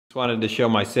Just wanted to show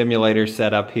my simulator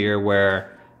setup here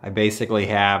where I basically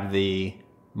have the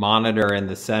monitor in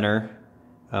the center,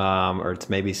 or it's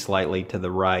maybe slightly to the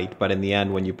right, but in the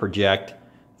end when you project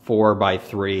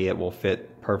 4x3 it will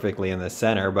fit perfectly in the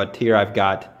center. But here I've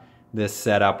got this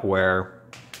setup where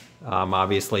I'm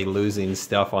obviously losing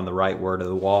stuff on the rightward of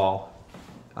the wall.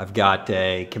 I've got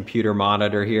a computer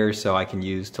monitor here so I can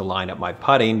use to line up my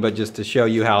putting, but just to show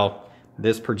you how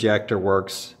this projector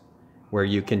works, where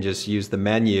you can just use the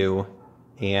menu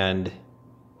and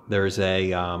there's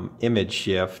a image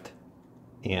shift,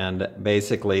 and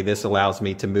basically this allows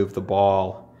me to move the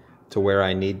ball to where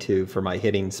I need to for my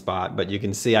hitting spot. But you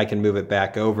can see I can move it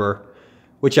back over,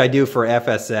 which I do for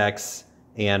FSX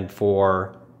and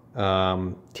for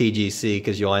TGC,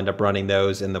 because you'll end up running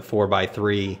those in the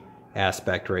 4x3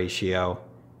 aspect ratio,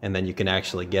 and then you can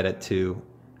actually get it to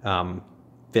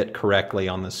fit correctly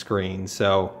on the screen.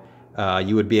 So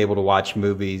you would be able to watch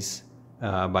movies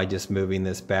by just moving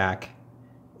this back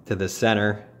to the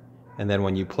center, and then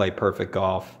when you play Perfect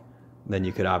Golf, then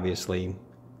you could obviously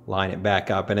line it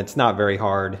back up. And it's not very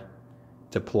hard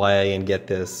to play and get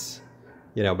this,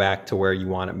 back to where you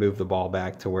want it, move the ball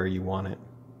back to where you want it.